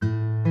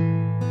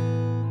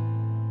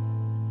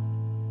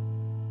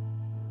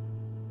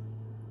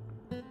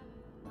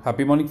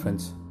Happy morning,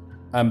 friends.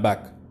 I'm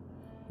back.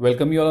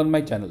 Welcome you all on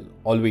my channel,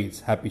 always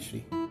Happy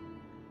Shri.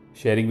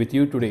 Sharing with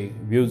you today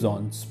views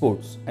on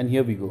sports, and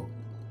here we go.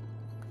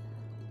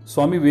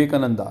 Swami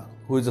Vivekananda,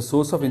 who is a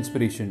source of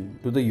inspiration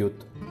to the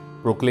youth,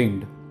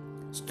 proclaimed,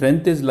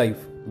 "Strength is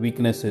life,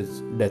 weakness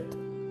is death."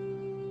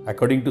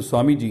 According to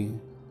Swamiji,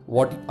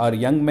 what our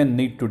young men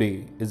need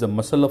today is a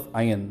muscle of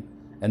iron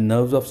and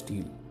nerves of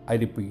steel. I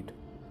repeat,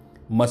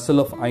 muscle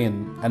of iron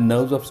and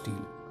nerves of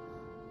steel.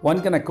 One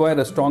can acquire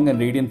a strong and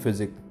radiant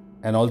physique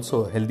and also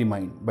a healthy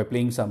mind by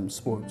playing some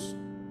sports.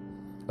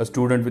 A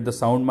student with a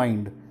sound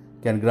mind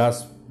can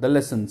grasp the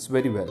lessons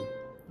very well.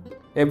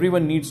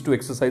 Everyone needs to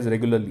exercise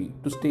regularly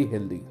to stay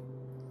healthy.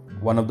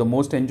 One of the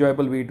most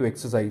enjoyable way to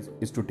exercise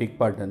is to take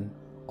part in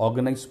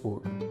organized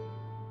sport.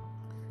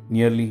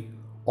 Nearly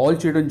all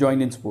children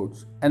join in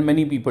sports, and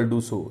many people do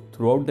so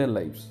throughout their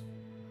lives.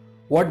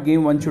 What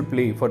game one should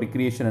play for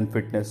recreation and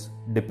fitness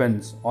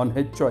depends on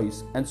his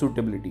choice and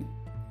suitability.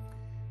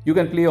 You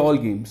can play all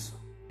games.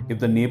 If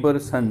the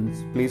neighbor's son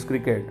plays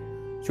cricket,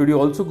 should you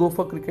also go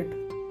for cricket?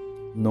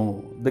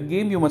 No, the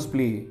game you must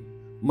play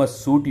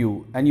must suit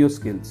you and your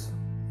skills.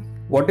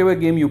 Whatever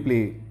game you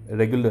play,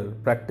 regular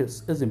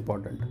practice is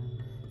important.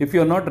 If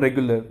you are not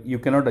regular, you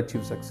cannot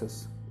achieve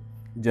success.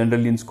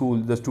 Generally in school,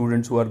 the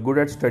students who are good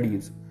at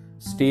studies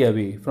stay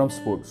away from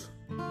sports.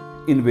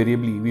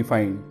 Invariably, we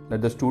find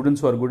that the students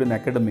who are good in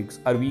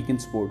academics are weak in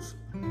sports,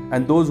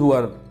 and those who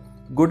are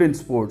good in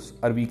sports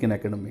are weak in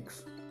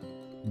academics.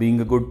 Being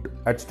good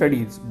at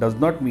studies does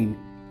not mean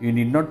you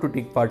need not to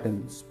take part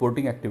in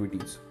sporting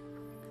activities.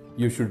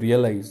 You should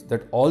realize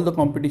that all the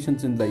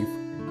competitions in life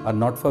are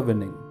not for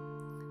winning.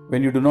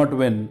 When you do not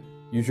win,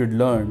 you should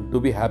learn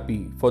to be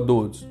happy for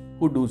those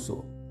who do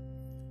so.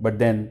 But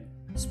then,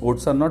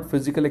 sports are not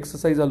physical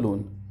exercise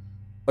alone.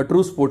 A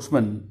true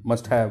sportsman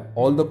must have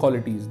all the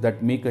qualities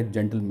that make a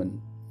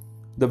gentleman,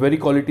 the very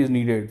qualities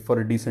needed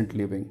for a decent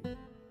living: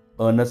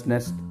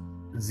 earnestness,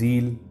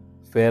 zeal,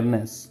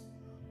 fairness,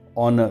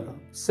 honor,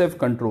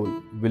 self-control,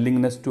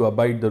 willingness to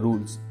abide the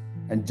rules,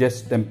 and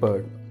just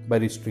tempered by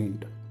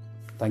restraint.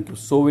 Thank you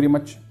so very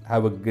much.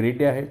 Have a great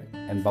day ahead,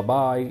 and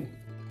bye-bye.